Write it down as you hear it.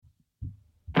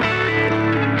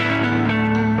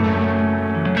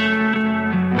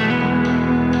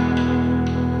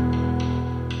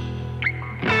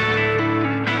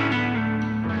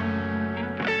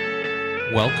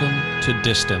to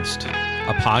Distanced,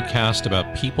 a podcast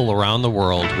about people around the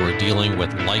world who are dealing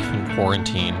with life in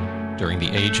quarantine during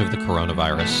the age of the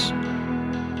coronavirus.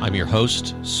 I'm your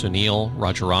host, Sunil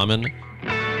Rajaraman,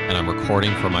 and I'm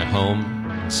recording from my home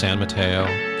in San Mateo,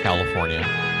 California.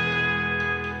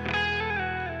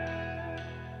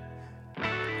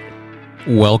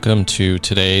 Welcome to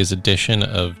today's edition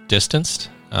of Distanced.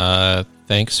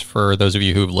 Thanks for those of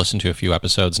you who've listened to a few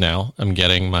episodes now. I'm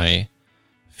getting my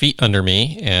feet under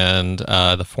me, and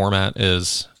the format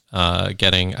is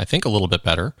getting, I think, a little bit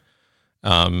better.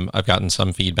 I've gotten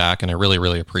some feedback, and I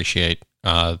really appreciate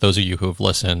those of you who have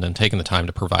listened and taken the time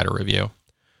to provide a review.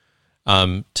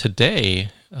 Today,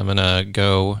 I'm going to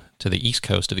go to the East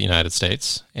Coast of the United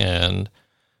States, and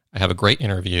I have a great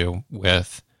interview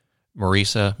with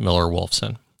Marisa Miller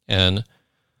Wolfson. And,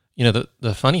 you know,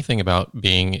 the funny thing about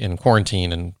being in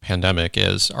quarantine and pandemic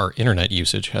is our internet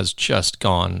usage has just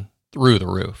gone through the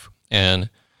roof. And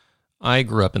I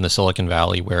grew up in the Silicon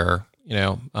Valley where,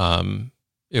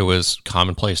 it was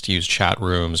commonplace to use chat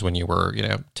rooms when you were,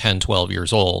 10, 12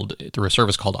 years old through a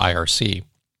service called IRC.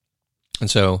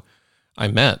 And so I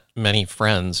met many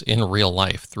friends in real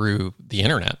life through the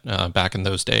internet back in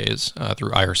those days,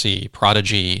 through IRC,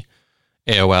 Prodigy,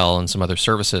 AOL, and some other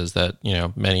services that,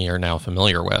 many are now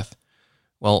familiar with.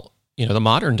 Well, the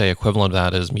modern day equivalent of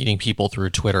that is meeting people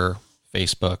through Twitter,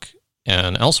 Facebook,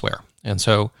 and elsewhere. And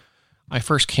so I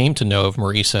first came to know of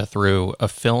Marisa through a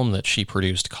film that she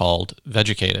produced called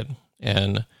Vegucated.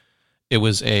 And it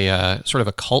was a sort of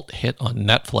a cult hit on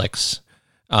Netflix.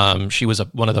 She was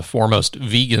one of the foremost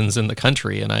vegans in the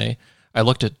country. And I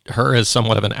looked at her as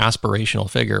somewhat of an aspirational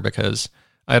figure because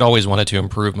I'd always wanted to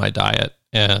improve my diet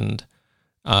and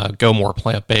go more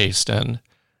plant-based. And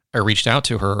I reached out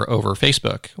to her over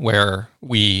Facebook, where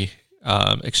we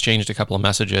exchanged a couple of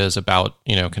messages about,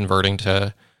 converting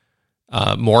to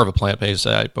more of a plant-based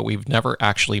diet, but we've never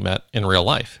actually met in real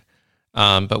life.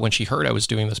 But when she heard I was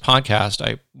doing this podcast,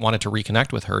 I wanted to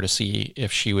reconnect with her to see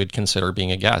if she would consider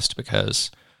being a guest,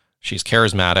 because she's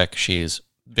charismatic. She's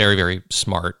very, very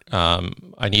smart.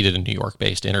 I needed a New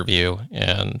York-based interview,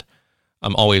 and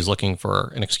I'm always looking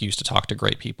for an excuse to talk to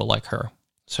great people like her.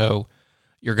 So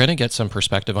you're going to get some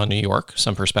perspective on New York,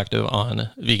 some perspective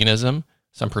on veganism,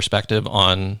 some perspective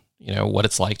on, what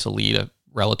it's like to lead a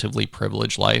relatively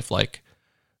privileged life like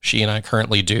she and I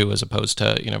currently do, as opposed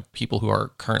to, people who are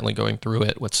currently going through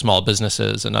it with small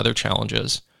businesses and other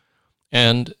challenges.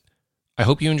 And I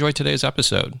hope you enjoyed today's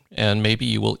episode, and maybe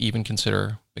you will even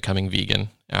consider becoming vegan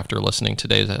after listening to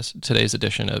today's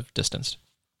edition of Distanced.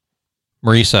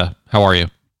 Marisa, how are you?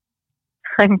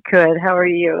 I'm good. How are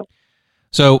you?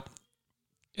 So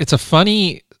it's a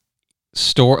funny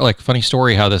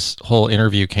story how this whole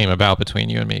interview came about between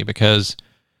you and me, because,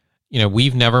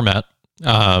 we've never met,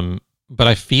 but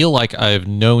I feel like I've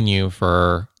known you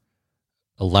for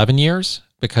 11 years,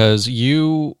 because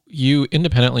you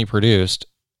independently produced,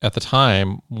 at the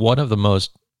time, one of the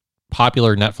most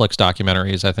popular Netflix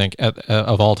documentaries, I think,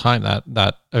 of all time,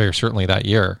 or certainly that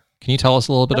year. Can you tell us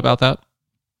a little bit about that?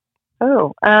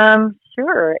 Oh,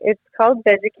 sure. It's called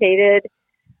Vegucated.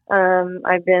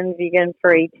 I've been vegan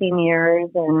for 18 years,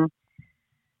 and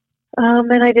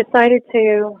I decided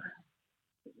to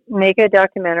make a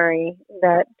documentary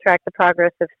that tracked the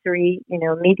progress of three,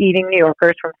 meat-eating New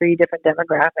Yorkers from three different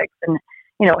demographics, and,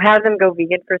 have them go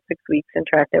vegan for 6 weeks and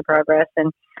track their progress,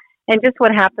 and just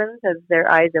what happens as their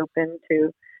eyes open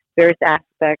to various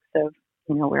aspects of,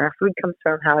 where our food comes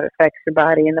from, how it affects your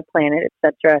body and the planet,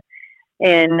 etc.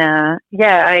 And and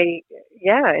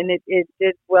it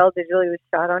did well digitally. It was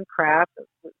shot on craft,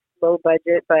 low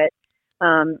budget, but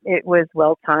it was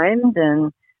well timed,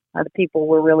 and the people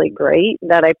were really great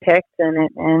that I picked,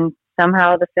 and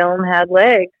somehow the film had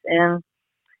legs, and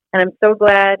I'm so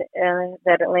glad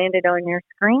that it landed on your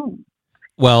screen.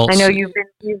 Well, I know you've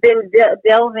been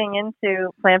delving into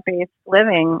plant-based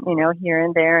living, here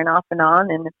and there and off and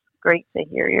on, and it's great to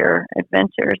hear your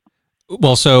adventures.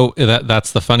 Well, so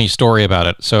that's the funny story about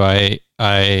it. So I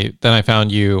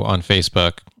found you on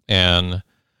Facebook, and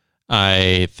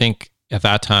I think at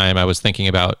that time I was thinking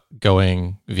about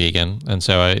going vegan. And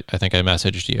so I think I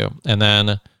messaged you. And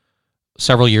then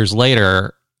several years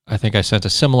later, I think I sent a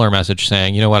similar message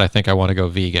saying, you know what, I think I want to go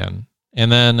vegan.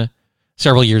 And then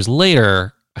several years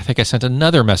later, I think I sent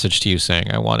another message to you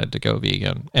saying I wanted to go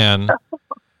vegan. And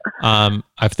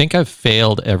I think I've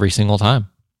failed every single time.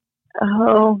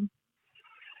 Oh,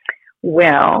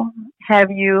 well, have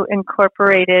you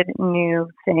incorporated new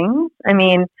things? I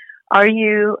mean, are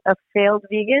you a failed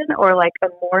vegan, or like a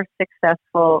more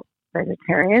successful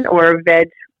vegetarian, or a veg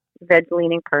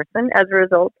leaning person as a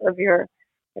result of your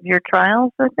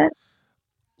trials with it?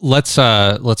 let's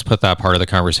put that part of the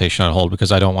conversation on hold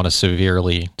because I don't want to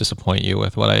severely disappoint you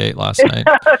with what I ate last night.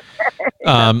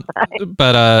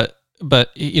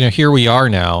 But here we are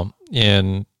now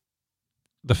in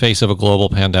the face of a global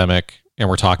pandemic, and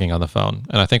we're talking on the phone.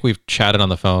 And I think we've chatted on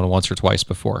the phone once or twice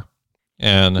before.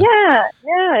 And yeah,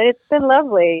 it's been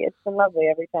lovely. It's been lovely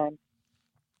every time.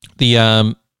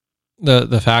 The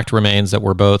fact remains that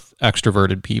we're both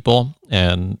extroverted people,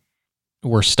 and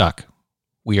we're stuck.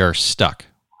 We are stuck.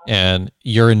 And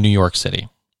you're in New York City.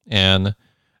 And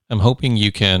I'm hoping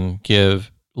you can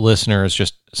give listeners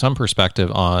just some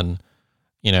perspective on,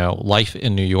 life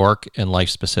in New York and life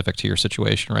specific to your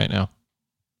situation right now.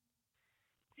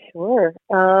 Sure.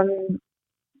 My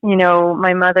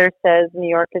mother says New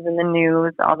York is in the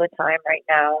news all the time right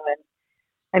now. And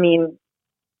I mean,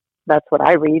 that's what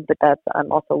I read, but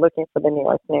I'm also looking for the New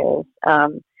York news.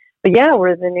 But yeah,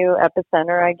 we're the new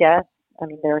epicenter, I guess. I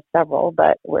mean, there are several,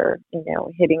 but we're,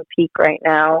 hitting peak right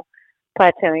now,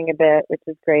 plateauing a bit, which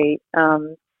is great.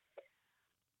 I'm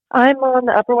on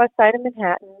the Upper West Side of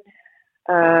Manhattan.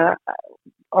 A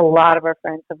lot of our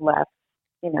friends have left.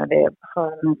 They have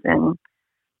homes in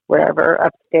wherever,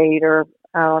 upstate or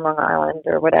out on Long Island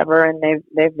or whatever, and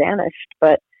they've vanished.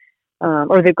 But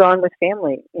or they've gone with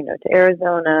family, to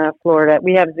Arizona, Florida.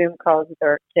 We have Zoom calls with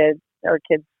our kids'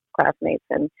 classmates,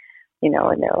 and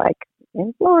and they're like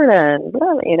in Florida and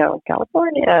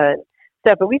California and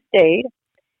stuff. But we stayed.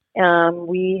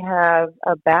 We have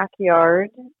a backyard,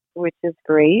 which is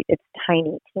great. It's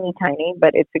tiny, teeny tiny,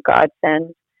 but it's a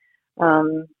godsend.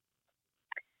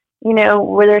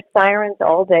 Where there's sirens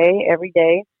all day, every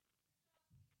day.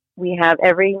 We have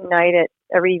every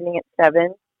evening at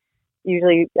 7,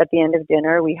 usually at the end of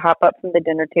dinner, we hop up from the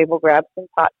dinner table, grab some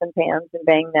pots and pans and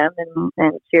bang them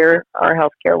and cheer our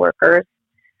healthcare workers.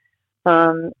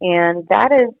 And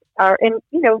that is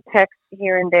text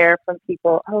here and there from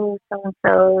people. Oh,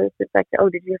 so-and-so is infected. Oh,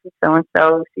 did you hear from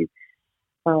so-and-so? She's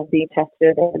being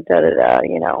tested and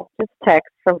just text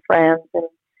from friends and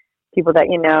people that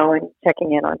and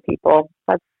checking in on people.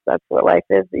 That's what life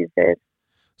is these days.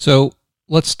 So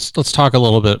let's talk a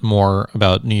little bit more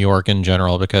about New York in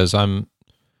general, because I'm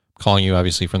calling you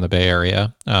obviously from the Bay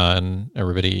Area, and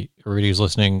everybody who's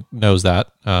listening knows that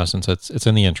since it's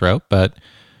in the intro. But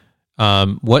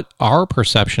what our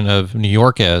perception of New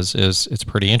York is it's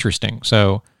pretty interesting.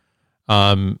 So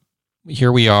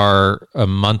here we are a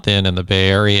month in the Bay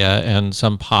Area, and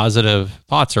some positive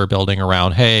thoughts are building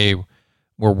around, hey,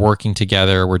 we're working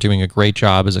together. We're doing a great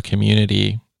job as a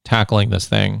community tackling this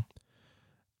thing.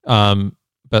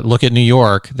 But look at New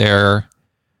York. They're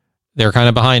kind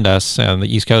of behind us, and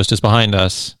the East Coast is behind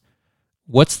us.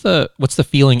 What's the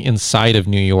feeling inside of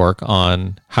New York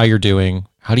on how you're doing?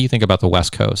 How do you think about the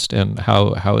West Coast, and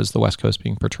how is the West Coast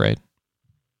being portrayed?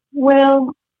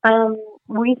 Well,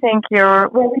 we think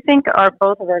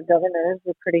both of our governors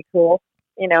are pretty cool,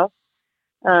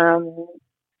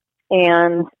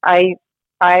 and I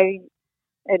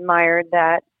admired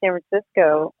that San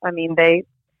Francisco. I mean, they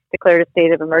declared a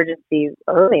state of emergency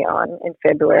early on in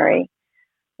February,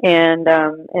 and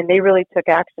they really took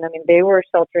action. I mean, they were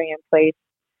sheltering in place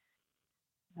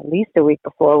at least a week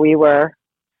before we were,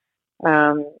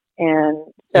 and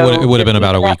so it would have been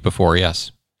about a week before,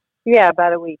 yes. Yeah,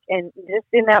 about a week, and just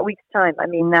in that week's time, I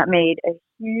mean, that made a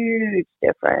huge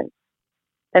difference.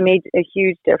 That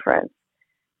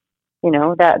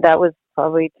was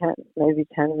probably tens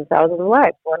of thousands of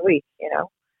lives 1 week.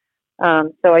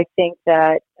 So I think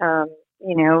that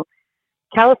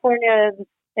California,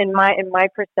 in my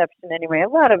perception anyway, a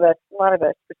lot of us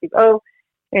perceive,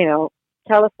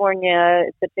 California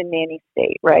is such a nanny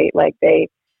state, right? Like I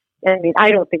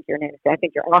don't think you're a nanny state. I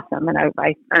think you're awesome, and I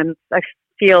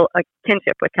feel a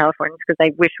kinship with Californians because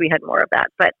I wish we had more of that.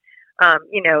 But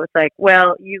it's like,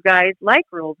 well, you guys like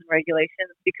rules and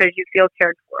regulations because you feel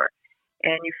cared for,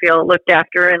 and you feel looked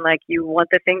after, and like you want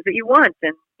the things that you want,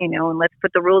 and and let's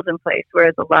put the rules in place.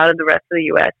 Whereas a lot of the rest of the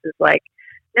U.S. is like,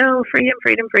 no, freedom,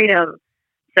 freedom, freedom.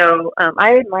 So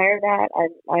I admire that.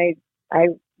 I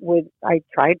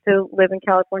tried to live in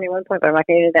California at one point, but I'm not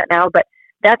going to do that now. But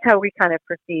that's how we kind of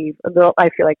perceive. I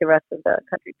feel like the rest of the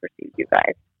country perceives you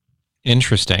guys.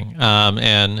 Interesting.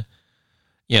 And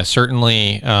yeah,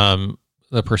 certainly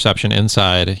the perception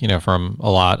inside, from a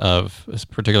lot of,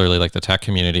 particularly like the tech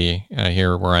community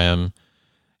here where I am,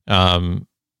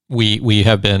 we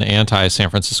have been anti-San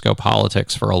Francisco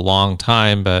politics for a long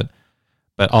time, but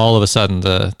all of a sudden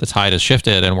the tide has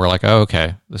shifted, and we're like, oh,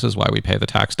 okay, this is why we pay the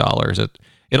tax dollars. It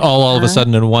all of a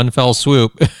sudden in one fell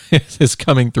swoop is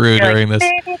coming through during this.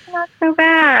 Maybe it's not so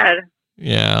bad.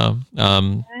 Yeah.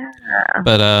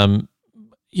 But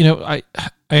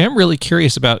I am really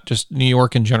curious about just New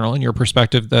York in general and your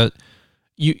perspective that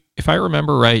you, if I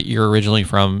remember right, you're originally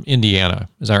from Indiana.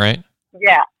 Is that right?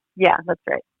 Yeah, that's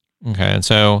right. Okay. And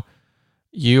so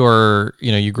you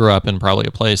grew up in probably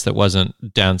a place that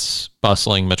wasn't dense,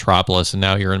 bustling metropolis, and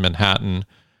now you're in Manhattan.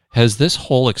 Has this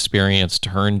whole experience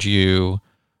turned you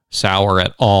sour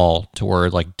at all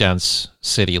toward like dense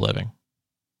city living?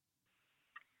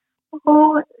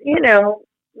 Well,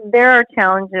 there are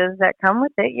challenges that come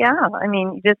with it. Yeah. I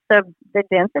mean, just the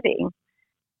density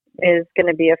is going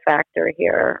to be a factor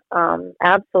here.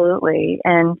 Absolutely.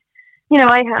 And,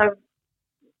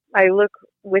 I look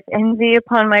with envy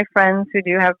upon my friends who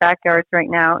do have backyards right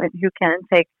now and who can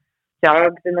take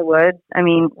jogs in the woods. I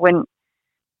mean, if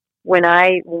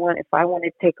I want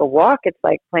to take a walk, it's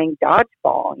like playing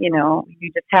dodgeball. You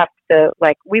just have to,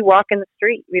 like, we walk in the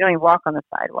street. We don't even walk on the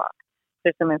sidewalk.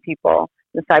 There's so many people.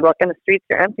 The sidewalk and the streets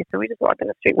are empty, so we just walk in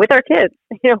the street with our kids.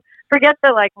 Forget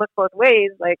to like look both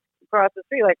ways, like across the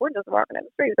street. Like, we're just walking in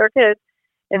the street with our kids,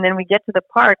 and then we get to the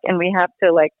park and we have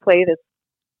to like play this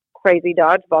crazy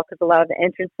dodgeball because a lot of the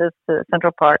entrances to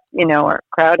Central Park, are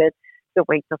crowded. So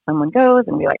wait till someone goes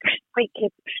and be like, wait,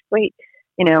 kids, wait,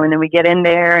 and then we get in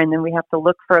there and then we have to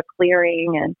look for a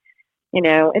clearing and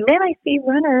then I see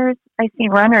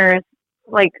runners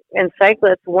like, and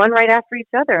cyclists, one right after each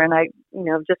other. And I,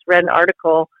 just read an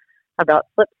article about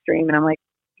slipstream and I'm like,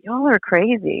 y'all are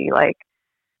crazy. Like,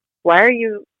 why are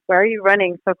you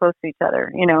running so close to each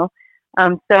other?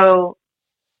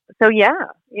 So yeah,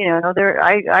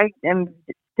 I am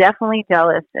definitely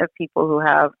jealous of people who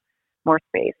have more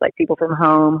space, like people from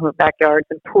home who have backyards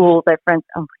and pools. I have friends,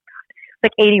 oh my God, it's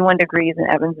like 81 degrees in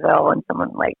Evansville and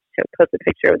someone like to post a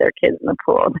picture of their kids in the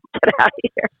pool and get out of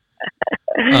here.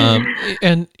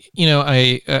 And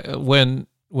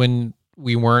when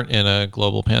we weren't in a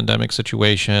global pandemic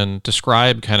situation,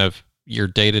 describe kind of your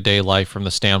day-to-day life from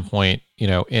the standpoint,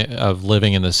 of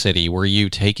living in the city. Were you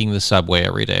taking the subway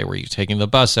every day? Were you taking the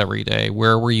bus every day?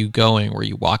 Where were you going? Were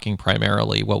you walking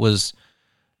primarily? What was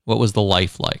the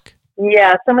life like?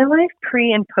 Yeah, so my life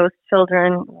pre and post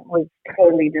children was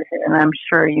totally different, and I'm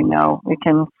sure we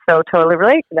can so totally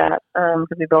relate to that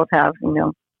because we both have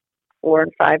 4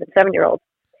 and 5 and 7-year-olds.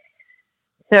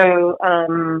 So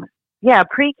yeah,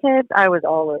 pre-kids, I was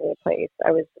all over the place.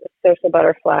 I was a social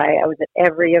butterfly. I was at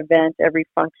every event, every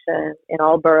function in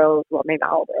all boroughs. Well, maybe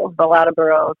not all boroughs, but a lot of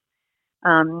boroughs.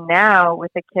 Now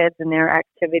with the kids and their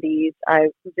activities, I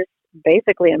just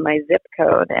basically in my zip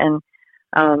code and,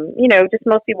 just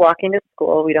mostly walking to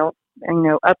school. We don't,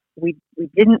 we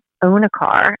didn't own a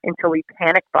car until we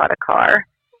panic bought a car.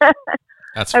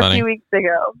 That's a funny. few weeks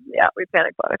ago. Yeah, we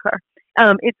panic bought a car.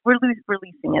 We're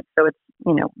leasing it, so it's,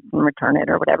 we can return it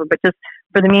or whatever. But just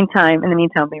in the meantime,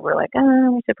 we were like,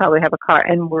 we should probably have a car.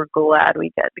 And we're glad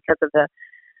we did because of the,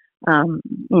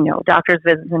 doctor's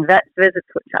visits and vet visits,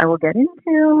 which I will get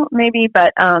into maybe.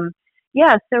 But,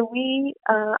 yeah, so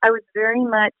I was very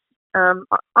much on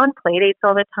play dates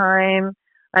all the time.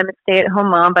 I'm a stay-at-home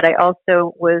mom, but I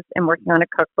also am working on a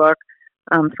cookbook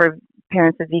for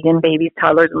parents of vegan babies,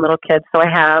 toddlers, and little kids. So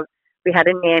we had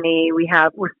a nanny.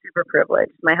 We're super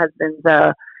privileged. My husband's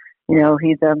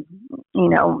he's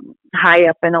high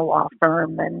up in a law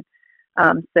firm. And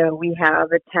so we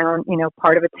have a town,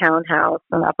 part of a townhouse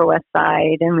on the Upper West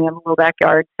Side, and we have a little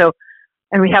backyard. So,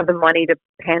 and we have the money to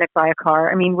panic buy a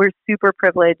car. I mean, we're super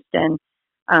privileged. And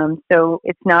so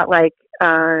it's not like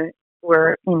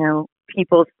we're,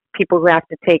 people who have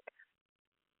to take,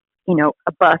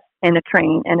 a bus and a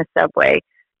train and a subway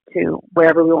to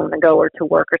wherever we want to go or to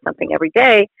work or something every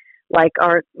day, like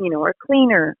our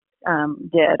cleaner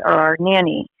did or our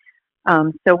nanny.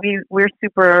 So we're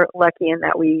super lucky in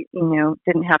that we,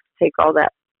 didn't have to take all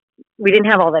that. We didn't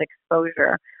have all that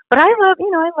exposure. But I love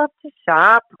to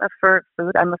shop for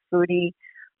food. I'm a foodie,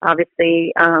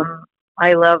 obviously.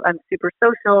 I'm super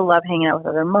social, love hanging out with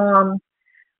other moms.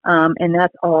 And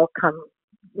that's all come,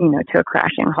 to a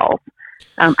crashing halt.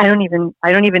 I don't even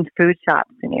food shop,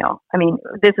 Sunil. I mean,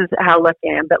 this is how lucky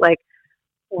I am. But like,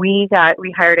 we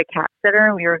hired a cat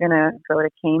sitter. We were going to go to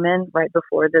Cayman right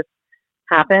before this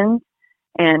happened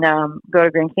and go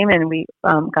to Grand Cayman. And we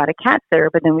got a cat sitter,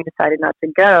 but then we decided not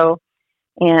to go.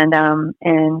 And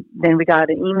then we got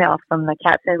an email from the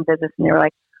cat sitting business, and they were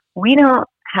like, we don't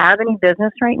have any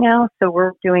business right now, so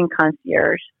we're doing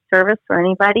concierge service for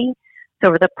anybody.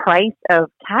 So for the price of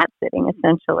cat sitting,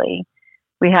 essentially,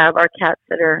 we have our cat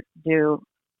sitter do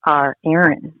our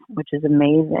errands, which is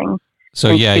amazing. So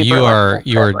yeah, you are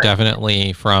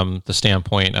definitely from the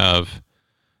standpoint of,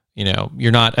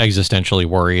 you're not existentially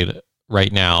worried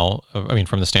right now. I mean,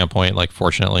 from the standpoint, like,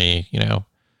 fortunately,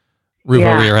 roof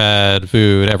over your head,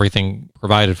 food, everything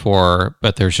provided for,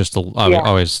 but there's just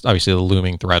always obviously the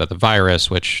looming threat of the virus,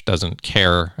 which doesn't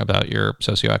care about your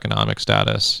socioeconomic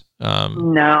status.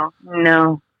 No,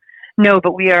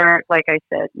 but we are, like I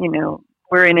said,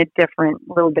 we're in a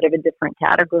little bit of a different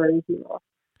category here.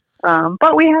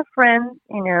 But we have friends,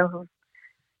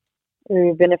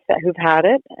 who've had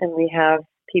it, and we have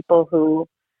people who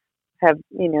have,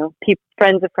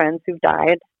 friends of friends who've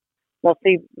died,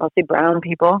 mostly brown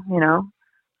people,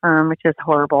 which is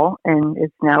horrible and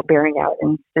is now bearing out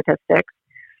in statistics.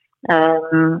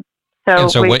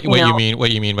 So what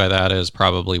you mean by that is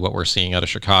probably what we're seeing out of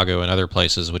Chicago and other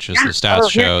places, which is the stats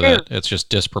show that it's just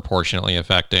disproportionately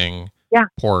affecting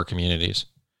poorer communities.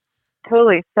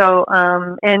 Totally. So,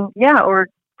 or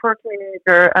poor communities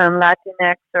or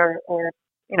Latinx or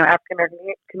African American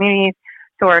communities.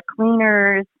 So our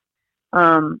cleaners,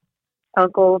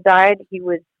 uncle died. He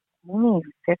was only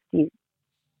 56,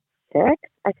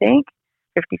 I think,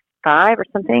 55 or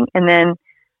something. And then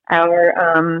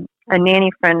a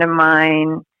nanny friend of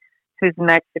mine who's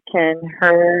Mexican,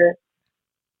 her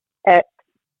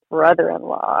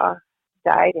ex-brother-in-law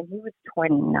died, and he was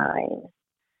 29.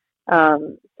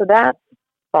 So that's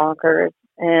bonkers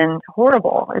and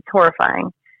horrible. It's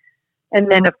horrifying. And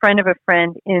then a friend of a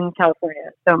friend in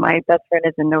California. So my best friend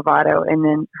is in Novato, and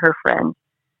then her friend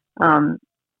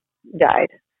died.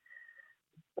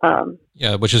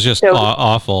 Which is just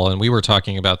awful. And we were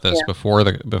talking about this before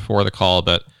the call,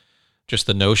 but just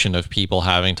the notion of people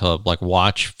having to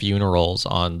watch funerals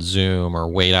on Zoom or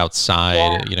wait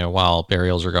outside, while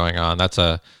burials are going on. That's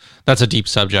a deep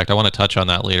subject. I want to touch on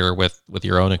that later with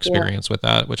your own experience with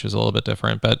that, which is a little bit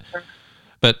different. But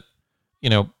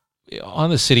on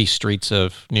the city streets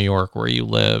of New York where you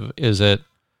live, is it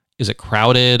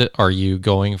crowded? Are you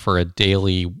going for a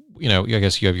daily? I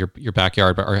guess you have your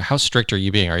backyard, but how strict are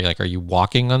you being? Are you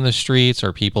walking on the streets?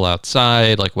 Are people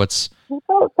outside?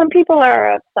 Some people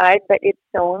are outside, but it's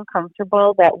so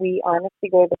uncomfortable that we honestly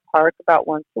go to the park about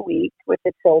once a week with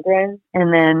the children.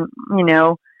 And then,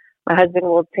 my husband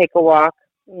will take a walk,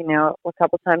 a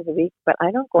couple times a week, but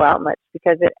I don't go out much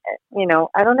because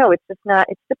I don't know. It's just not,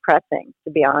 it's depressing,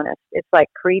 to be honest. It's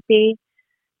creepy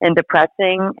and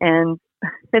depressing. And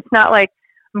it's not like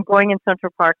I'm going in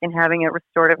Central Park and having a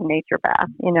restorative nature bath.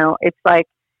 It's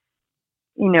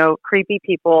creepy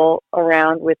people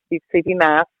around with these creepy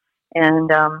masks.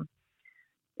 And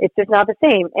it's just not the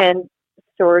same. And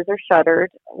stores are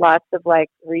shuttered. Lots of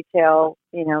retail,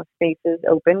 spaces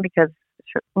open because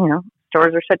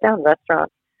stores are shut down.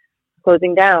 Restaurants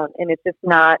closing down, and it's just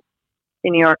not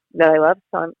the New York that I love.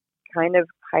 So I'm kind of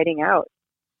hiding out.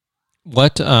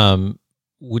 What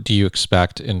do you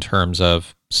expect in terms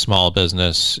of small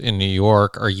business in New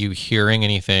York? Are you hearing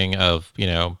anything of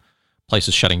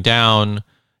places shutting down?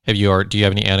 Do you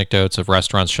have any anecdotes of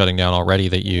restaurants shutting down already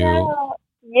that you?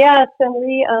 Yeah.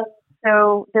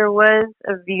 So there was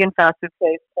a vegan fast food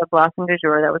place, a Blossom du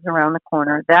Jour, that was around the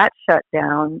corner. That shut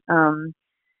down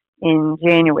in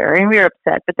January, and we were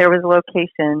upset. But there was a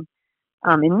location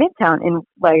in Midtown, and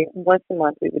once a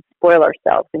month we would spoil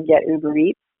ourselves and get Uber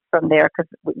Eats from there because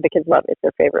the kids love it; it's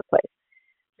their favorite place.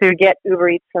 So we get Uber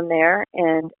Eats from there,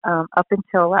 and up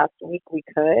until last week we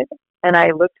could. And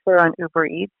I looked for on Uber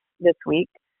Eats this week,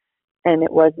 and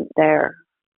it wasn't there.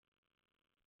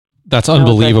 That's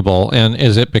unbelievable. And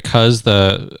is it because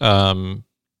I'm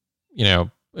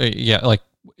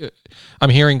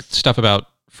hearing stuff about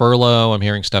furlough. I'm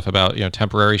hearing stuff about,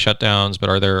 temporary shutdowns, but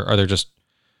are there just,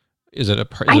 is it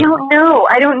I don't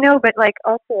know. But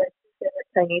also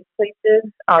Chinese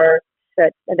places are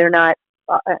shut. They're not,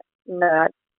 I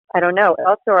don't know.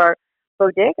 Also our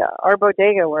bodega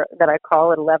that I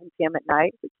call at 11 p.m. at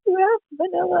night, you have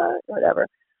vanilla or whatever.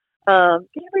 Can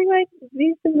you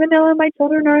bring some vanilla? My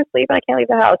children are asleep. I can't leave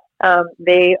the house.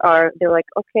 They're like,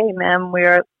 okay, ma'am,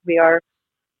 we are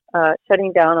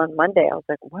shutting down on Monday. I was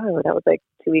like, whoa, that was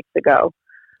 2 weeks ago.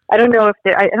 I don't know if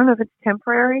it's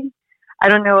temporary. I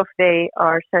don't know if they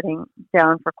are shutting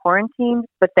down for quarantine,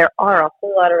 but there are a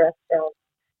whole lot of restaurants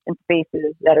and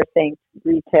spaces that are saying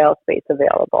retail space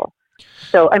available.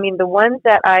 So, I mean, the ones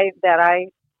that I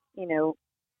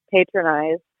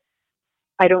patronize,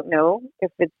 I don't know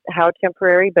if it's how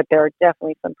temporary, but there are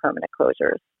definitely some permanent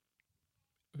closures.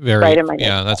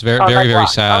 That's very, very, very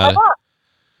sad.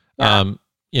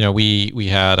 We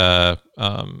had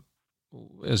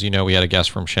as you know, we had a guest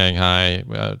from Shanghai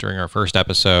during our first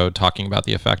episode talking about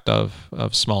the effect of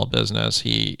small business.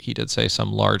 He did say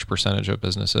some large percentage of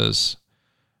businesses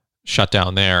shut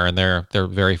down there, and they're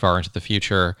very far into the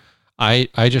future. I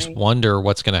just wonder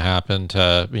what's going to happen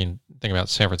to, thinking about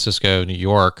San Francisco, New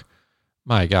York.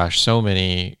 my gosh, so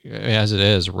many, as it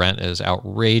is, rent is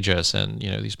outrageous. And,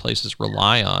 these places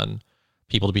rely on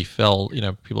people to be filled,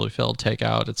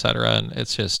 takeout, et cetera. And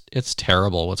it's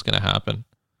terrible what's going to happen.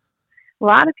 A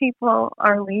lot of people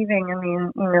are leaving. I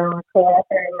mean, the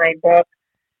co-author in my book,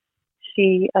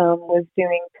 she was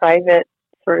doing private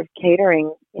sort of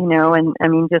catering, and I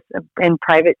mean, just in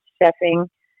private chefing,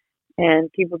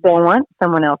 and people don't want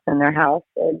someone else in their house,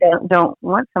 or don't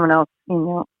want someone else,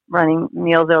 running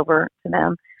meals over to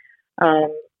them,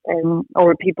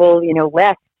 or people,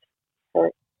 left,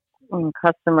 or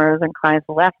customers and clients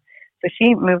left. So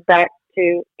she moved back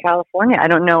to California. I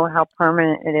don't know how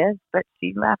permanent it is, but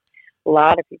she left. A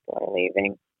lot of people are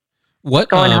leaving. What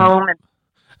going home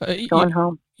and going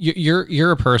home.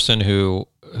 You're a person who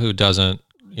doesn't,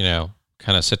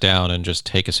 kind of sit down and just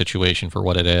take a situation for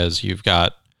what it is. You've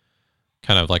got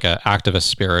kind of like an activist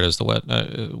spirit is what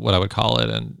I would call it,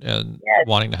 and Yes.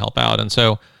 wanting to help out. And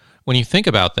so when you think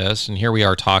about this, and here we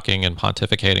are talking and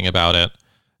pontificating about it,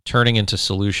 turning into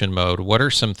solution mode, what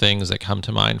are some things that come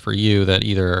to mind for you that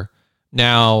either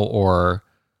now or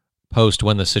post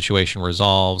when the situation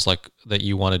resolves, like that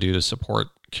you want to do to support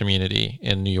community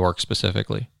in New York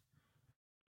specifically?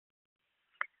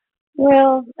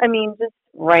 Well, I mean, just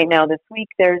right now this week,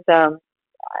 there's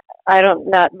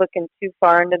not looking too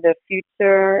far into the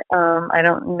future. I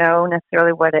don't know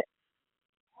necessarily what it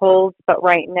holds, but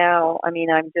right now, I mean,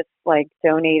 I'm just like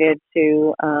donated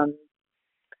to.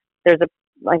 There's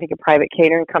I think a private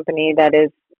catering company that is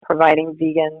providing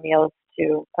vegan meals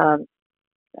to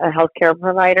healthcare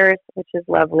providers, which is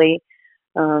lovely.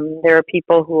 There are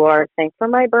people who are saying, for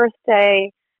my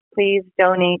birthday, please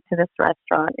donate to this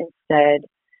restaurant instead,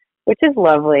 which is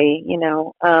lovely.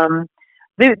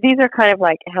 These are kind of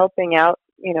like helping out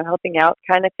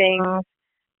kind of things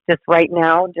just right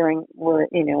now we're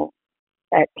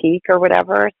at peak or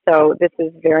whatever. So this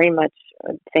is very much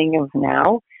a thing of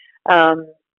now.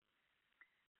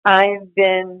 I've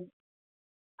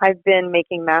been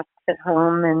making masks at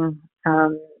home, and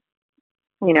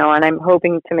and I'm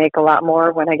hoping to make a lot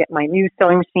more when I get my new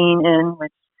sewing machine in,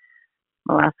 which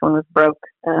my last one was broke.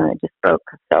 It just broke,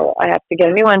 so I have to get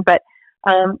a new one. But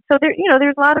so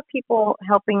there's a lot of people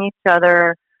helping each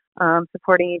other,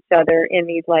 supporting each other in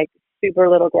these like super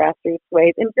little grassroots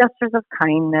ways, and gestures of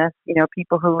kindness.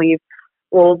 People who leave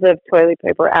rolls of toilet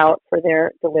paper out for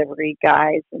their delivery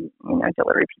guys, and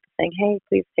delivery people saying, "Hey,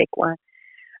 please take one."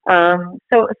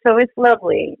 So it's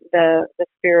lovely, the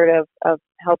spirit of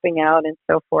helping out and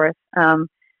so forth.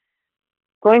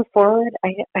 Going forward,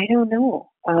 I don't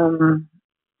know.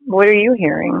 What are you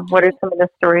hearing? What are some of the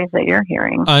stories that you're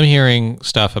hearing? I'm hearing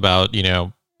stuff about,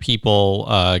 people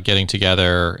getting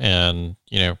together and,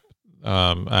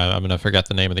 I'm going to forget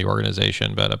the name of the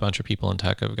organization, but a bunch of people in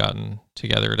tech have gotten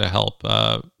together to help,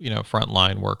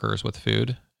 frontline workers with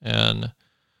food. And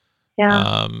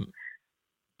yeah.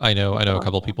 I know a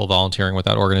couple of people volunteering with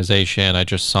that organization. I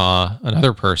just saw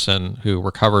another person who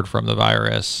recovered from the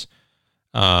virus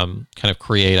kind of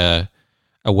create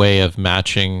a way of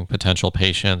matching potential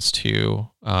patients to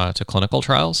clinical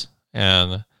trials,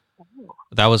 and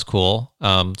that was cool.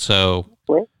 So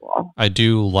I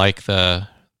do like the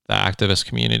activist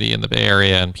community in the Bay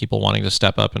Area and people wanting to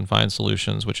step up and find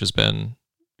solutions, which has been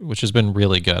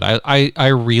really good. I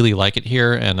really like it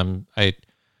here, and I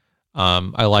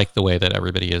like the way that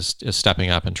everybody is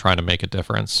stepping up and trying to make a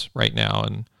difference right now.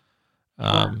 And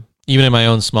even in my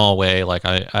own small way, like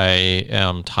I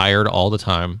am tired all the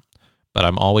time, but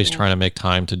I'm always trying to make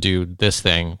time to do this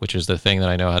thing, which is the thing that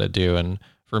I know how to do. And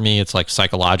for me, it's like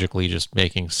psychologically just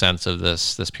making sense of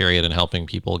this period and helping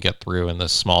people get through in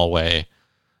this small way.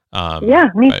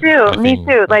 Me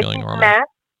too. Like Matt,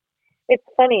 it's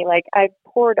funny. Like I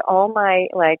poured all my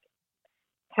like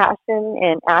passion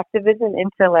and activism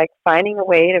into like finding a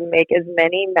way to make as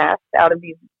many masks out of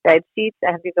these bed sheets.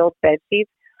 I have these old bed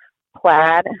sheets,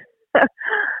 plaid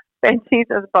bed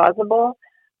sheets as possible,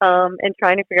 and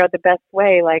trying to figure out the best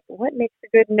way. Like, what makes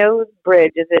a good nose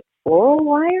bridge? Is it floral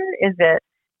wire? Is it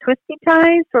twisty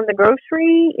ties from the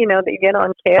grocery? That you get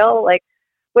on kale. Like,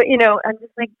 but I'm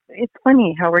just like, it's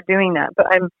funny how we're doing that, but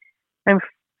I'm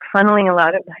funneling a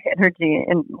lot of my energy,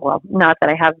 and well, not that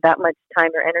I have that much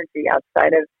time or energy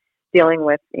outside of dealing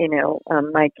with,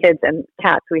 my kids and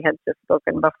cats. We had just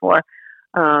spoken before.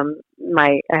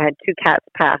 I had 2 cats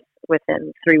pass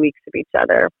within 3 weeks of each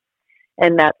other,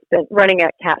 and that's been running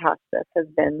at cat hospice has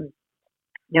been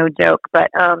no joke.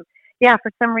 But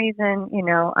for some reason,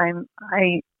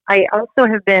 I also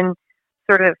have been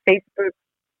sort of Facebook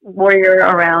warrior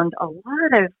around a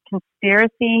lot of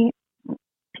conspiracy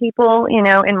people,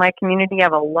 in my community. I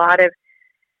have a lot of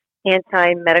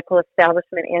anti-medical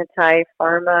establishment,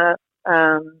 anti-pharma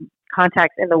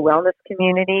contacts in the wellness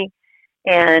community,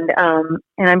 and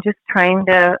I'm just trying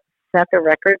to set the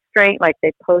record straight. Like,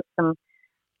 they post some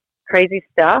crazy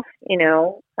stuff,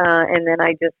 and then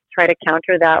I just try to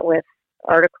counter that with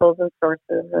articles and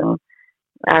sources and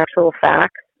actual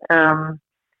facts.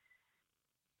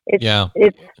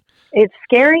 It's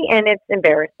scary, and it's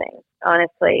embarrassing,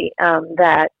 honestly,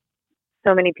 that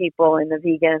so many people in the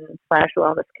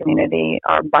vegan/wellness community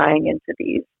are buying into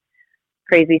these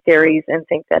crazy theories and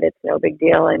think that it's no big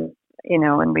deal, and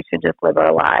we should just live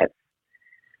our lives.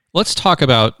 Let's talk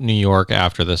about New York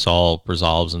after this all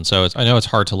resolves. And so I know it's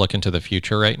hard to look into the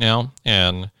future right now,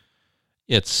 and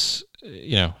it's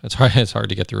hard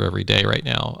to get through every day right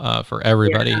now for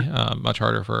everybody. Yeah. Much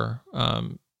harder for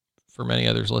many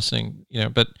others listening.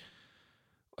 But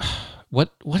what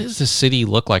does the city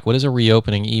look like? What does a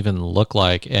reopening even look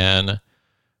like? And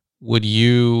would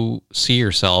you see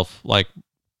yourself, like,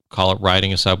 call it,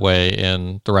 riding a subway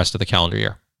in the rest of the calendar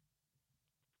year?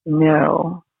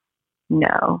 No,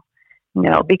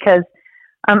 because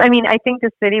I think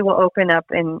the city will open up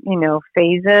in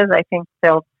phases. I think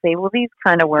they'll say, well, these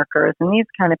kind of workers and these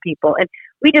kind of people, and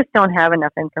we just don't have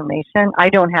enough information. I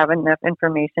don't have enough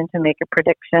information to make a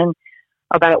prediction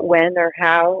about when or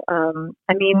how.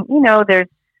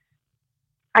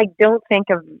 I don't think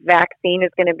a vaccine is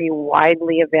going to be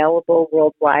widely available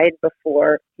worldwide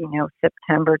before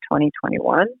September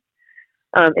 2021.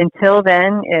 Until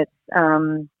then, it's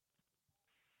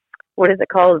what is it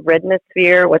called?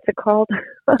 Redmosphere? What's it called?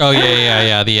 Oh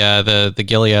yeah. The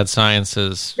Gilead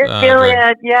Sciences.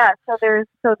 Gilead, yeah. So there's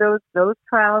those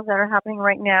trials that are happening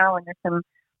right now, and there's some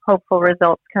hopeful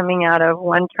results coming out of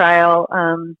one trial.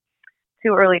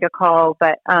 Too early to call,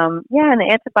 but and the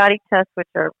antibody tests, which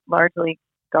are largely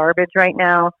garbage right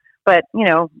now, but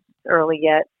it's early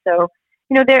yet. So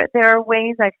there are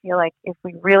ways, I feel like, if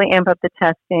we really amp up the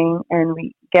testing and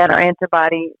we get our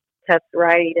antibody tests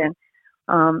right,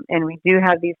 and we do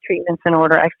have these treatments in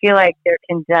order, I feel like there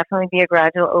can definitely be a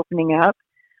gradual opening up.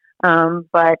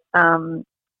 But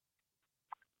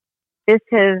this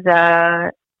is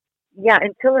until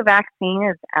the vaccine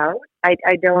is out, I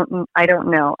don't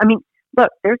know. Look,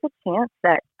 there's a chance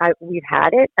that we've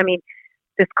had it.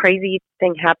 This crazy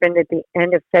thing happened at the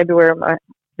end of February.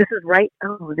 This is right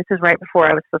before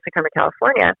I was supposed to come to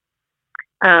California.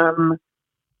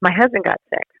 My husband got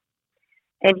sick,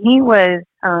 and he was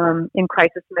in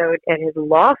crisis mode at his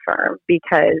law firm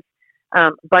because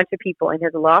a bunch of people in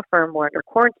his law firm were under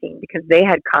quarantine because they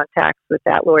had contacts with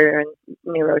that lawyer in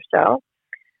New Rochelle,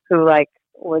 who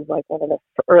was one of the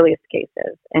earliest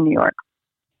cases in New York.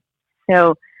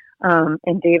 So.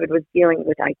 And David was dealing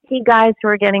with IT guys who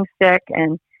were getting sick,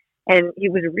 and he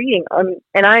was reading.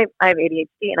 And I have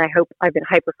ADHD, and I've been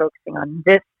hyper focusing on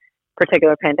this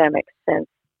particular pandemic since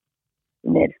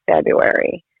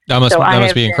mid-February. That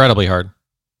must be incredibly hard.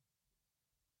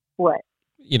 What?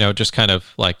 Just kind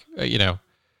of like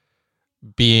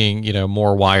being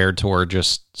more wired toward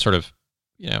just sort of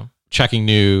checking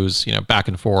news, back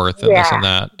and forth and this and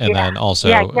that, and then also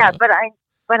But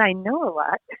I know a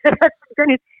lot.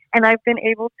 And I've been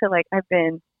able to I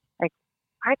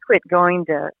quit going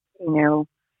to, a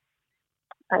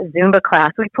Zumba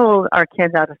class. We pulled our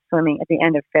kids out of swimming at the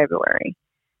end of February.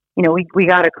 We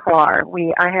got a car.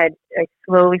 I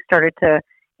slowly started to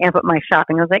amp up my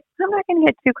shopping. I was like, I'm not going to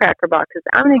get 2 cracker boxes.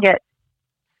 I'm going to get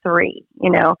 3,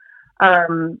 that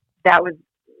was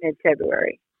end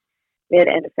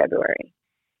of February.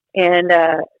 And,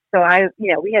 so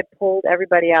we had pulled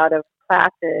everybody out of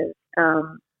classes,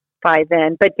 by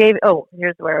then, but here's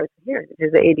where I was here.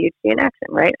 There's the ADHD in action,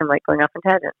 right? I'm going off on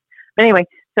tangents. But anyway,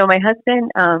 so my husband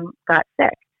got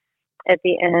sick at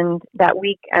the end that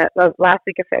week, last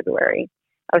week of February.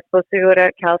 I was supposed to go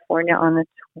to California on the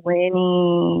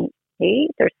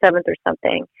 28th or 7th or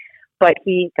something, but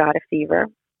he got a fever.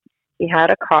 He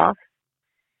had a cough.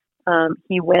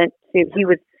 He was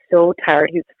so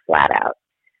tired. He was flat out.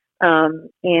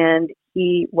 And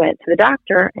he went to the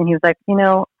doctor, and he was like,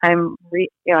 I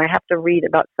have to read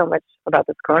about so much about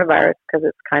this coronavirus because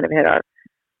it's kind of hit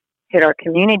our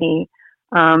community.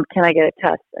 Can I get a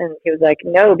test? And he was like,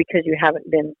 no, because you haven't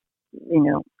been,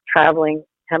 traveling,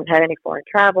 haven't had any foreign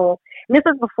travel. And this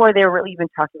was before they were really even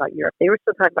talking about Europe. They were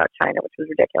still talking about China, which was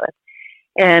ridiculous.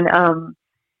 And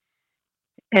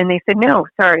they said, no,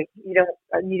 sorry, you do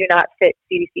not fit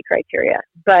CDC criteria.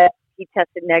 But he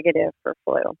tested negative for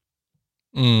flu.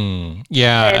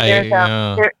 Yeah.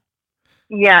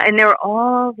 And there were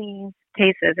all these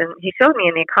cases, and he showed me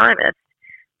in The Economist,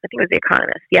 I think it was The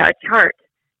Economist, a chart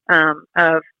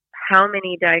of how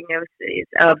many diagnoses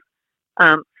of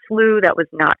flu that was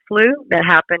not flu that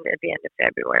happened at the end of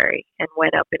February and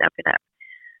went up and up and up.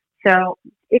 So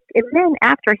and then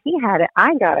after he had it,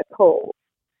 I got a cold,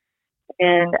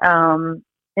 and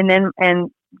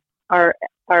our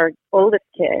oldest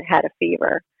kid had a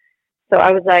fever. So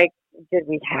I was like, did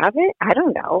we have it? I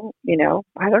don't know.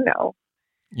 I don't know.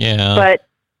 Yeah. But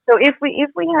so if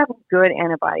we have a good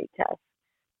antibody test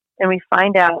and we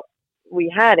find out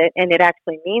we had it and it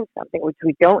actually means something, which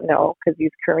we don't know because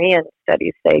these Korean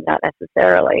studies say not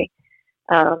necessarily,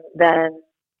 then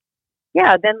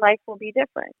life will be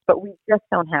different. But we just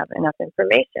don't have enough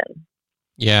information.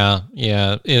 Yeah.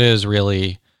 It is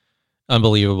really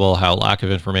unbelievable how lack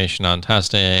of information on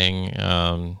testing,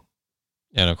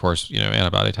 and of course,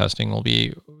 antibody testing will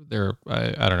be there.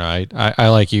 I don't know. I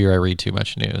like you. I read too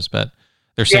much news, but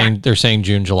they're saying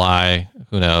June, July.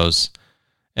 Who knows?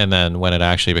 And then when it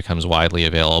actually becomes widely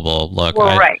available, look.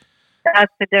 Well, right.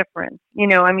 That's the difference.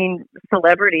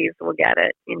 Celebrities will get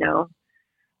it.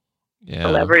 Yeah.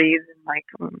 Celebrities and like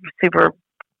super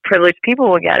privileged people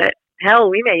will get it. Hell,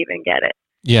 we may even get it.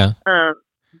 Yeah.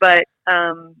 But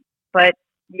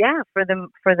yeah, for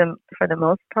the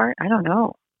most part, I don't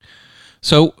know.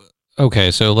 So, okay.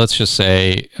 So let's just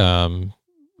say,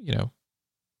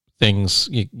 things,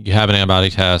 you have an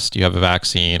antibody test, you have a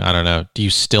vaccine. I don't know. Do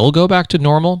you still go back to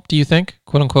normal? Do you think,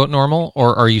 quote unquote, normal,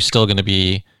 or are you still going to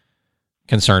be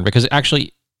concerned? Because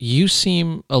actually you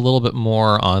seem a little bit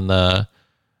more on the,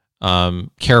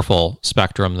 careful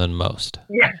spectrum than most.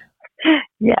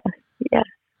 Yeah.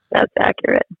 That's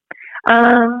accurate.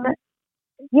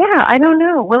 Yeah, I don't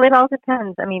know. Well, it all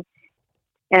depends. I mean,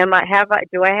 do I have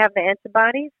the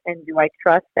antibodies, and do I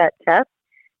trust that test?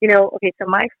 Okay, so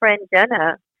my friend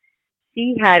Jenna,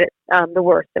 she had the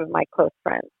worst of my close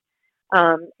friends,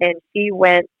 and she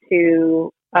went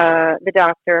to the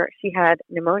doctor. She had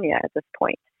pneumonia at this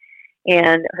point,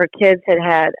 and her kids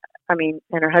had. And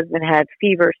her husband had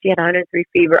fever. She had 103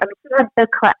 fever. She had the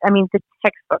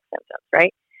textbook symptoms,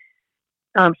 right?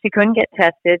 She couldn't get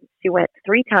tested. She went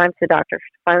 3 times to the doctor.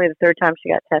 Finally, the 3rd time she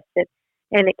got tested,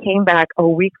 and it came back a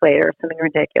week later, something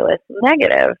ridiculous,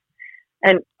 negative.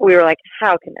 And we were like,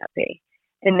 how can that be?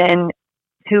 And then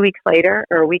 2 weeks later,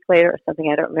 or a week later, or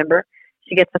something, I don't remember,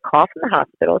 she gets a call from the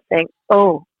hospital saying,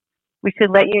 oh, we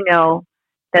should let you know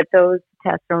that those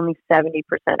tests are only 70%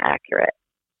 accurate.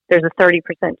 There's a 30%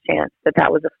 chance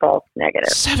that was a false negative.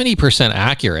 70%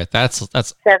 accurate. That's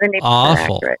 70%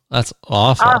 awful. accurate. That's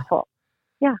awful. Awful.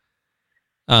 Yeah.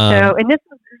 So, and this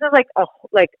is like a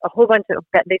whole bunch of.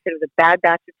 They said it was a bad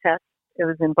batch of tests. It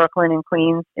was in Brooklyn and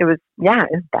Queens. It was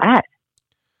bad.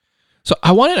 So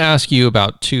I wanted to ask you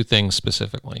about 2 things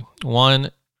specifically.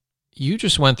 One, you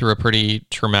just went through a pretty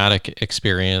traumatic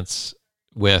experience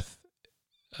with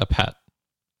a pet.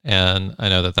 And I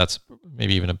know that that's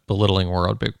maybe even a belittling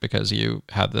word because you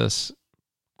had this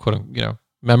quote,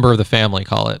 member of the family,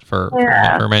 call it for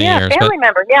many years. Family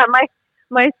member. Yeah,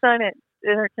 my son at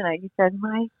dinner tonight, he said,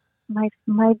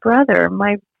 my brother,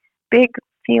 my big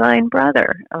feline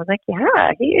brother. I was like,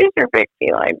 yeah, he is your big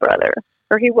feline brother,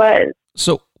 or he was.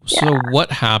 So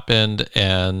what happened?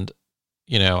 And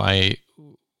I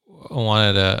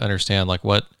wanted to understand like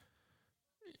what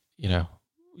you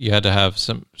had to have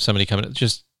somebody come in.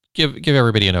 Just give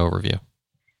everybody an overview.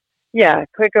 Yeah,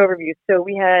 quick overview. So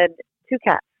we had 2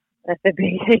 cats at the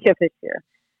beginning of this year.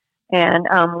 And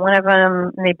one of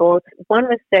them, one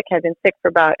was sick, had been sick for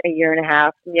about a year and a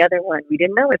half. And the other one, we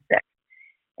didn't know was sick.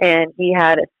 And he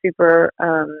had a super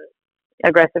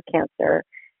aggressive cancer.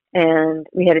 And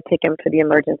we had to take him to the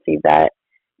emergency vet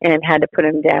and had to put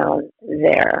him down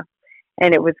there.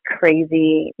 And it was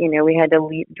crazy. We had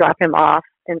to drop him off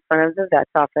in front of the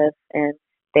vet's office, and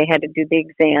they had to do the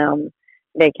exam.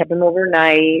 They kept him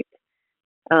overnight.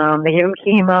 They gave him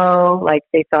chemo. Like,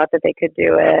 they thought that they could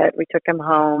do it. We took him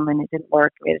home, and it didn't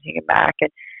work. We had to take him back.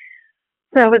 And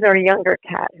so it was our younger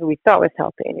cat who we thought was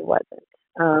healthy, and he wasn't.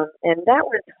 And that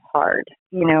was hard,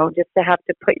 just to have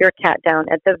to put your cat down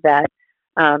at the vet.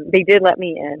 They did let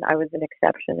me in. I was an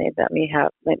exception. They let me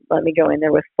go in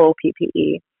there with full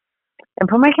PPE and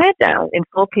put my cat down in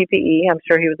full PPE. I'm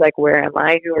sure he was like, where am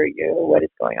I? Who are you? What is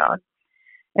going on?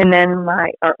 And then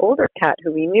our older cat,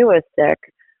 who we knew was sick,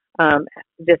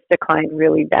 just declined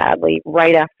really badly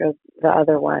right after the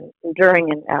other one,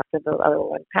 during and after the other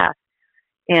one passed.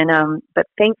 And but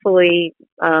thankfully,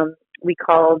 we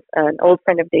called an old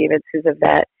friend of David's who's a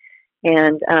vet,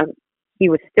 and he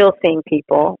was still seeing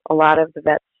people. A lot of the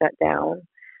vets shut down.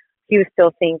 He was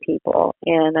still seeing people,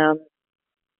 and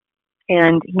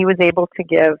he was able to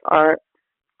give our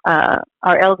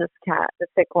eldest cat, the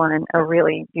sick one, a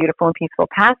really beautiful and peaceful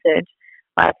passage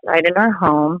last night in our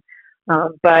home.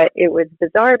 But it was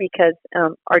bizarre because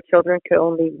our children could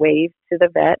only wave to the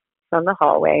vet from the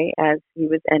hallway as he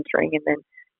was entering, and then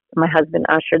my husband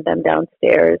ushered them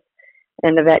downstairs,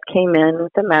 and the vet came in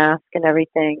with a mask and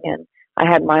everything, and I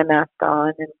had my mask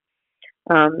on,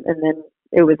 and then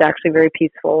it was actually very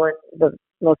peaceful, and the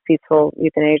most peaceful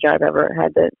euthanasia I've ever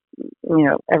had to,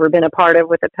 ever been a part of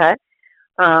with a pet,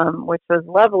 which was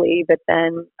lovely. But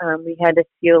then we had to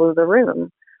seal the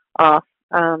room off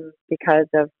because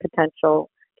of potential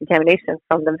contamination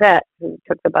from the vet who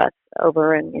took the bus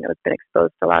over, and it's been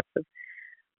exposed to lots of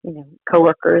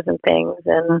coworkers and things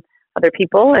and other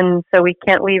people, and so we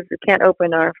can't leave. We can't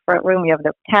open our front room. We have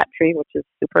the cat tree, which is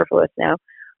superfluous now,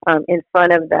 in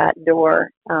front of that door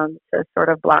to sort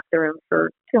of block the room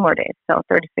for 2 more days. So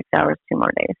 36 hours, 2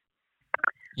 more days.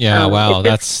 Yeah, wow,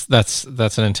 that's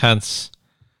an intense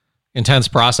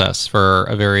process for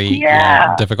a very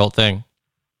difficult thing.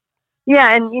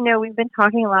 Yeah, and we've been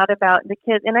talking a lot about the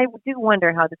kids, and I do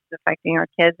wonder how this is affecting our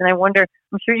kids, and I'm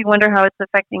sure you wonder how it's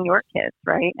affecting your kids,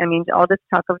 right? I mean, all this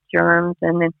talk of germs,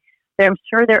 and then I'm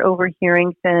sure they're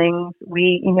overhearing things.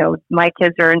 My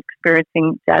kids are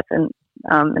experiencing death in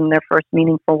their first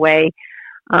meaningful way,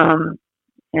 and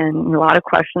a lot of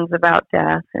questions about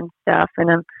death and stuff, and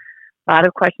a lot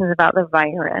of questions about the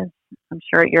virus. I'm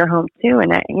sure at your home too,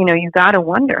 and you got to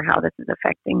wonder how this is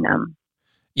affecting them.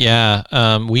 Yeah,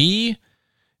 we've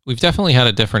definitely had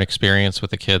a different experience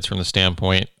with the kids from the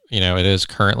standpoint, it is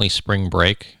currently spring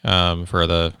break for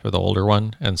the older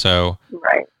one, and so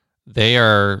right.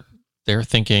 they're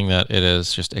thinking that it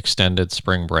is just extended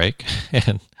spring break,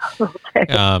 and okay.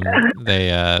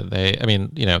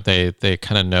 they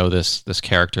kind of know this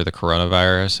character, the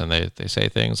coronavirus, and they say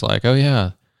things like, "Oh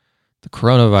yeah, the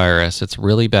coronavirus, it's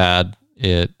really bad.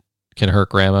 It can hurt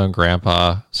grandma and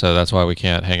grandpa, so that's why we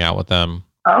can't hang out with them."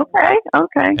 Okay.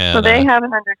 And, so they have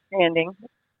an understanding.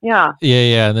 Yeah.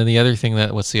 Yeah. And then the other thing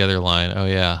what's the other line? Oh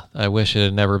yeah, I wish it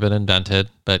had never been invented.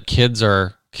 But kids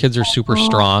are super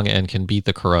strong and can beat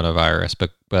the coronavirus,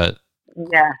 but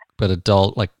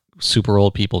adult, like super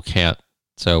old people can't.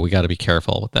 So we got to be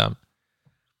careful with them.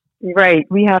 Right.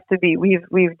 We have to be.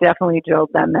 We've definitely drilled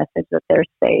that message that they're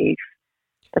safe,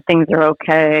 that things are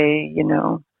okay.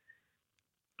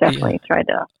 Definitely tried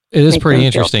to. It is pretty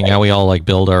interesting how we all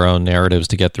build our own narratives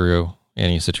to get through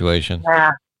any situation.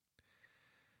 Yeah.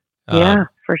 Yeah,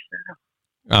 for sure.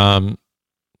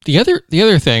 The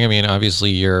other thing, I mean,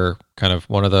 obviously you're kind of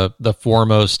one of the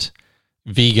foremost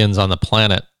vegans on the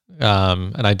planet.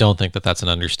 And I don't think that that's an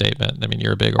understatement. I mean,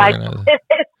 you're a big organizer.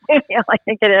 I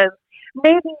think it is.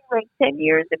 Maybe 10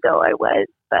 years ago I was,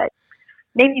 but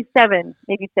maybe seven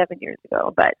years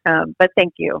ago. But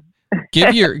thank you.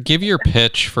 Give your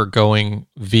pitch for going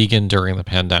vegan during the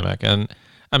pandemic. And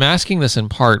I'm asking this in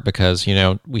part because,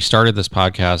 we started this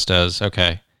podcast as,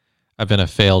 okay, I've been a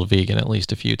failed vegan at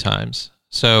least a few times.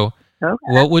 So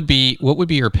what would be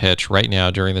your pitch right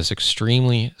now during this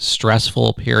extremely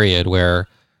stressful period where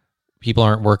people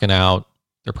aren't working out,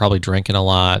 they're probably drinking a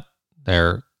lot,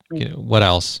 they're, what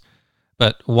else?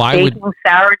 But why baking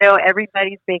sourdough?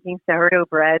 Everybody's baking sourdough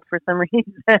bread for some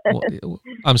reason.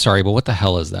 I'm sorry, but what the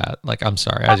hell is that? I'm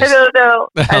sorry. I don't know.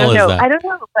 The hell is that? I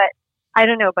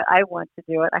don't know, but I want to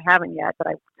do it. I haven't yet, but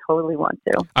I totally want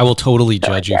to. I will totally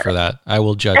judge you for that. I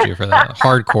will judge you for that.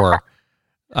 Hardcore.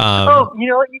 You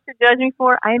know what you should judge me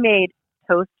for? I made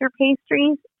toaster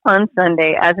pastries on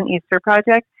Sunday as an Easter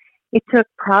project. It took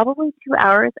probably 2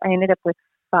 hours. I ended up with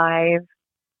 5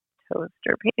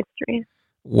 toaster pastries.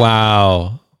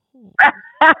 Wow.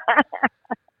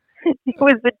 It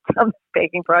was the dumbest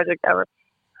baking project ever.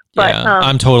 But, yeah,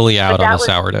 I'm totally out on the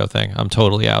sourdough thing. I'm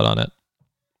totally out on it.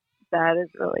 That is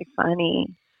really funny.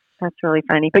 That's really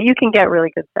funny. But you can get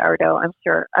really good sourdough, I'm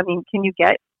sure. I mean, can you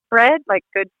get bread,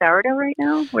 good sourdough right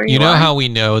now? Where you know are? How we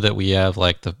know that we have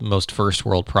the most first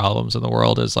world problems in the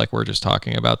world is we're just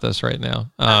talking about this right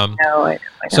now. I know.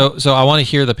 So I want to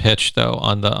hear the pitch though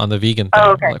on the vegan thing.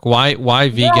 Oh, okay. Why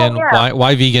vegan? Yeah.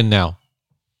 Why vegan now?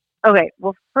 Okay.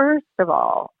 Well, first of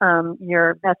all,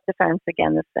 your best defense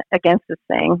against this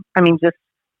thing, I mean, just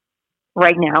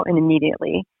right now and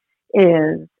immediately,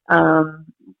 is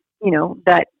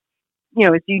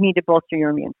is you need to bolster your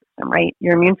immune system, right?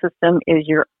 Your immune system is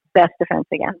your best defense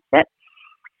against it.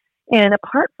 And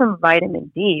apart from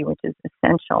vitamin D, which is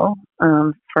essential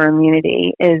for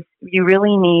immunity, is you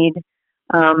really need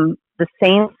the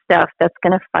same stuff that's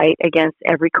going to fight against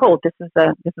every cold. This is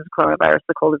coronavirus.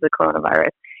 The cold is a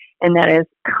coronavirus, and that is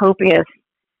copious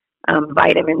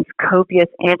vitamins, copious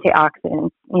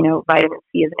antioxidants. Vitamin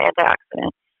C is an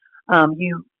antioxidant.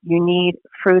 You need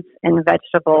fruits and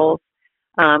vegetables.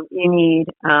 You need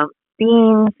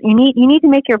beans. You need to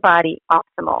make your body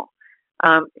optimal.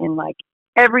 in like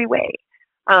every way.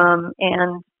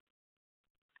 And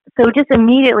so just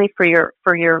immediately for your,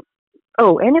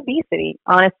 and obesity,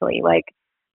 honestly, like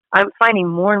I'm finding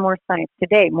more and more science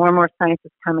today, more and more science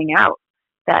is coming out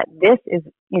that this is,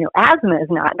 asthma is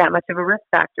not that much of a risk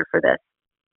factor for this,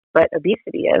 but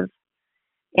obesity is.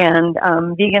 And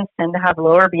vegans tend to have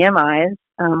lower BMIs.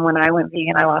 When I went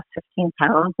vegan, I lost 15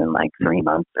 pounds in like 3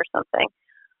 months or something.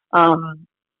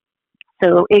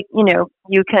 So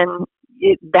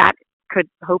that could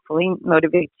hopefully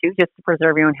motivate you just to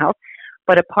preserve your own health.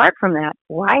 But apart from that,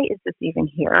 why is this even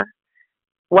here?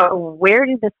 Well, where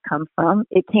did this come from?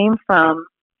 It came from,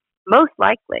 most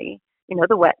likely,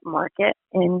 the wet market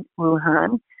in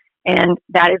Wuhan. And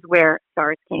that is where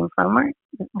SARS came from. Or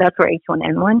that's where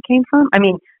H1N1 came from. I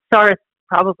mean, SARS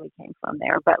probably came from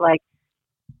there, but like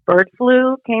bird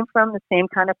flu came from the same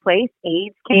kind of place.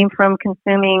 HIV came from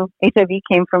consuming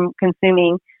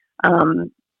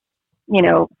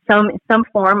some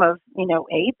form of,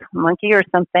 ape, monkey or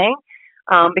something,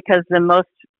 because the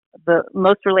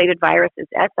most related virus is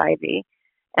SIV,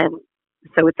 and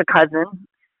so it's a cousin.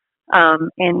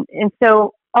 And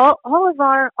so all of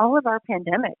our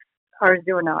pandemics are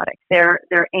zoonotic. They're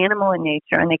animal in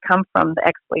nature, and they come from the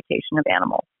exploitation of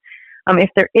animals. If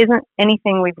there isn't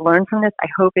anything we've learned from this, I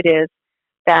hope it is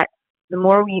that the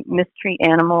more we mistreat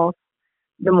animals,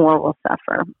 the more we'll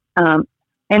suffer.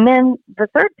 And then the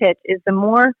third pitch is the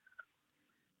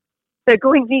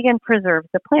going vegan preserves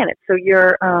the planet. So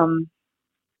your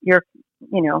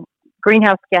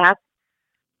greenhouse gas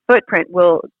footprint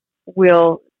will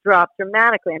drop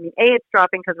dramatically. I mean, it's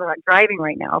dropping because we're not driving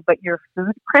right now, but your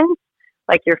food print,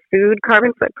 like your food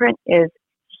carbon footprint, is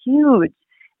huge.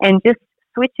 And just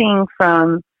switching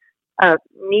from a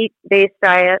meat-based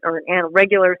diet or a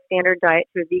regular standard diet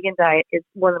to a vegan diet is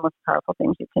one of the most powerful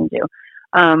things you can do.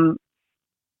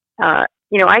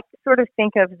 I sort of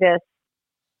think of this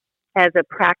as a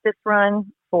practice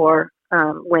run for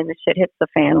when the shit hits the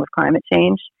fan with climate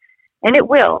change. And it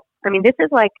will. I mean, this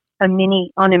is like on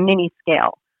a mini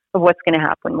scale of what's going to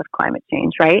happen with climate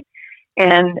change, right?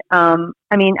 And,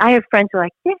 I have friends who are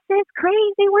like, this is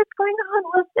crazy. What's going on?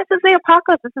 Well, this is the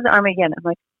apocalypse. This is Armageddon. I'm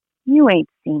like, you ain't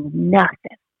seen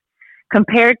nothing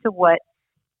compared to what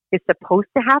is supposed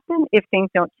to happen if things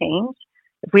don't change,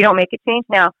 if we don't make it change.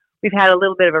 Now, we've had a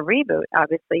little bit of a reboot,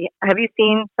 obviously. Have you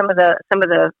seen some of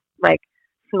the like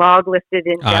smog listed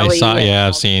in Delhi?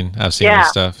 I've seen this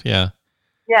stuff. Yeah.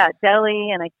 Yeah,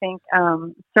 Delhi, and I think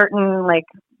certain like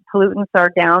pollutants are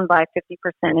down by 50%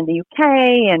 in the UK,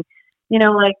 and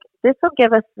this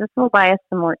will buy us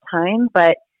some more time.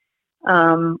 But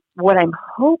what I'm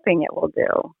hoping it will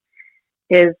do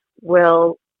is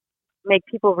will make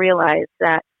people realize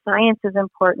that science is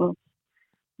important,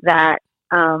 that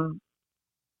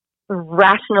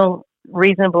rational,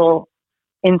 reasonable,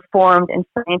 informed, and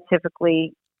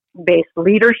scientifically based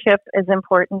leadership is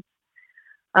important.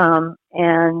 And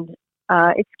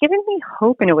it's given me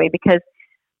hope in a way because,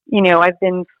 I've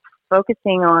been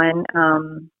focusing on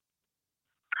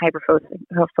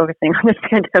focusing on this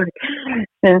pandemic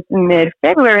since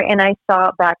mid-February, and I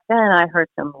saw back then I heard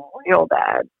some real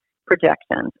bad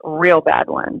projections, real bad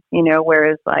ones,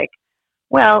 whereas like,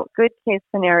 well, good case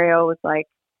scenario was like,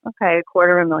 okay,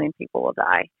 250,000 people will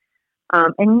die.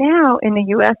 And now in the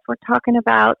U.S., we're talking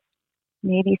about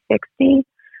maybe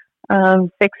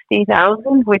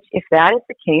 60,000, which if that is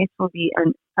the case will be,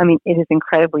 it is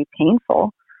incredibly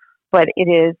painful, but it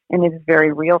is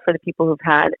very real for the people who've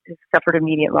suffered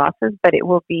immediate losses, but it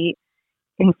will be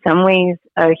in some ways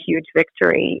a huge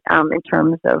victory in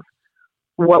terms of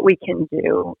what we can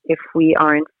do if we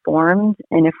are informed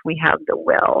and if we have the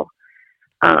will.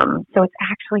 So it's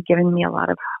actually given me a lot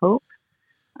of hope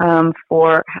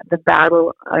for the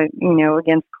battle,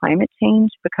 against climate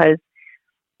change, because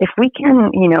if we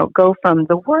can, go from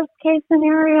the worst case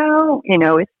scenario,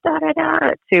 it's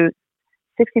to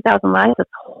 60,000 lives, it's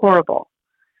horrible.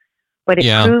 But it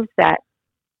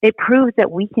proves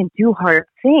that we can do hard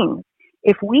things.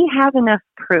 If we have enough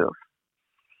proof,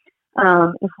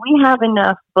 if we have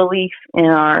enough belief in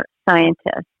our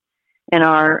scientists and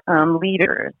our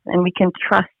leaders, and we can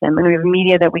trust them, and we have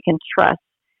media that we can trust,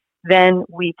 then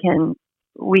we can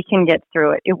get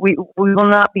through it. We will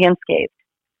not be unscathed,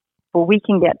 but we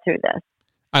can get through this.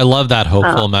 I love that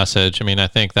hopeful message. I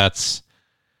think that's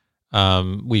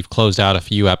we've closed out a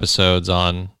few episodes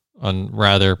on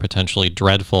rather potentially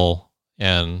dreadful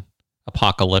and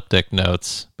apocalyptic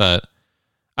notes, but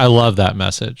I love that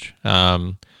message.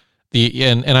 And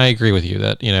I agree with you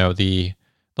that the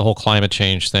whole climate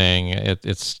change thing,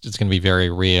 it's going to be very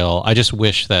real. I just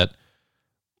wish that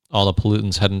all the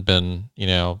pollutants hadn't been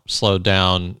slowed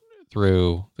down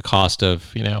through the cost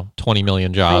of 20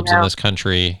 million jobs in this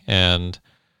country and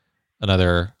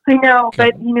another. I know,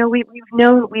 but we've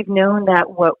known that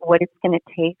what it's going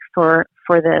to take for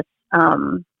this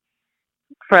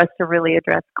for us to really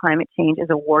address climate change is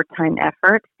a wartime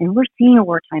effort, and we're seeing a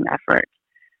wartime effort.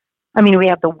 I mean, we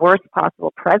have the worst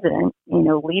possible president,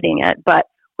 leading it, but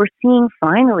we're seeing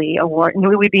finally a war. And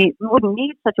we wouldn't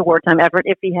need such a wartime effort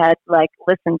if he had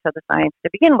listened to the science to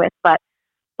begin with. But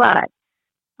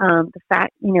the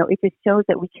fact, it just shows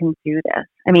that we can do this.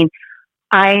 I mean,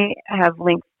 I have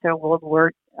links to World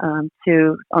War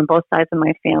II on both sides of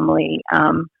my family,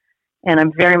 and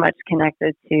I'm very much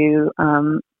connected to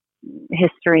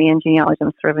history and genealogy.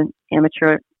 I'm sort of an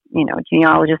amateur,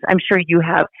 genealogist. I'm sure you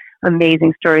have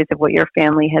amazing stories of what your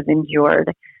family has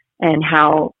endured and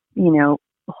how,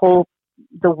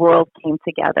 the world came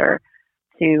together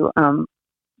to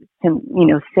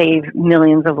save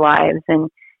millions of lives. And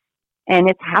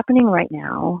it's happening right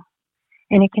now,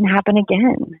 and it can happen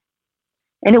again.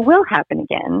 And it will happen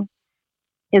again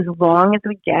as long as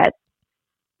we get,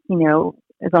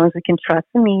 as long as we can trust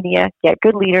the media, get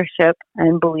good leadership,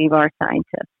 and believe our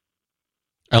scientists.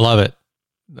 I love it.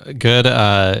 Good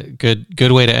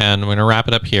way to end. I'm going to wrap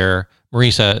it up here.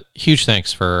 Marisa, huge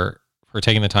thanks for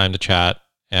taking the time to chat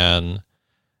and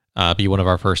be one of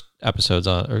our first episodes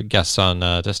or guests on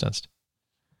Distanced.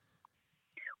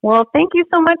 Well, thank you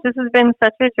so much. This has been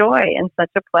such a joy and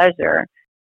such a pleasure.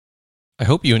 I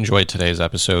hope you enjoyed today's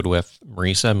episode with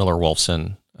Marisa Miller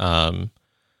Wolfson.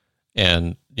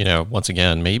 And, once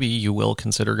again, maybe you will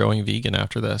consider going vegan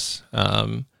after this.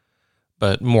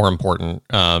 But more important,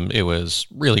 it was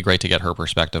really great to get her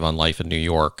perspective on life in New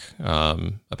York,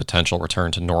 a potential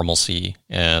return to normalcy,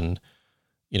 and,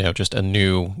 just a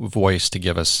new voice to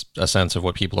give us a sense of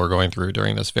what people are going through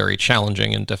during this very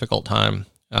challenging and difficult time.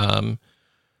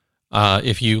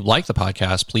 If you like the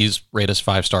podcast, please rate us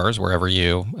 5 stars wherever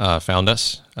you found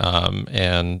us.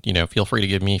 And, feel free to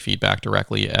give me feedback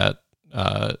directly at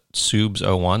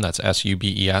Subes01, that's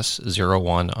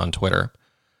SUBES01 on Twitter.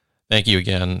 Thank you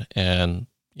again, and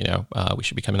we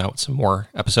should be coming out with some more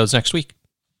episodes next week.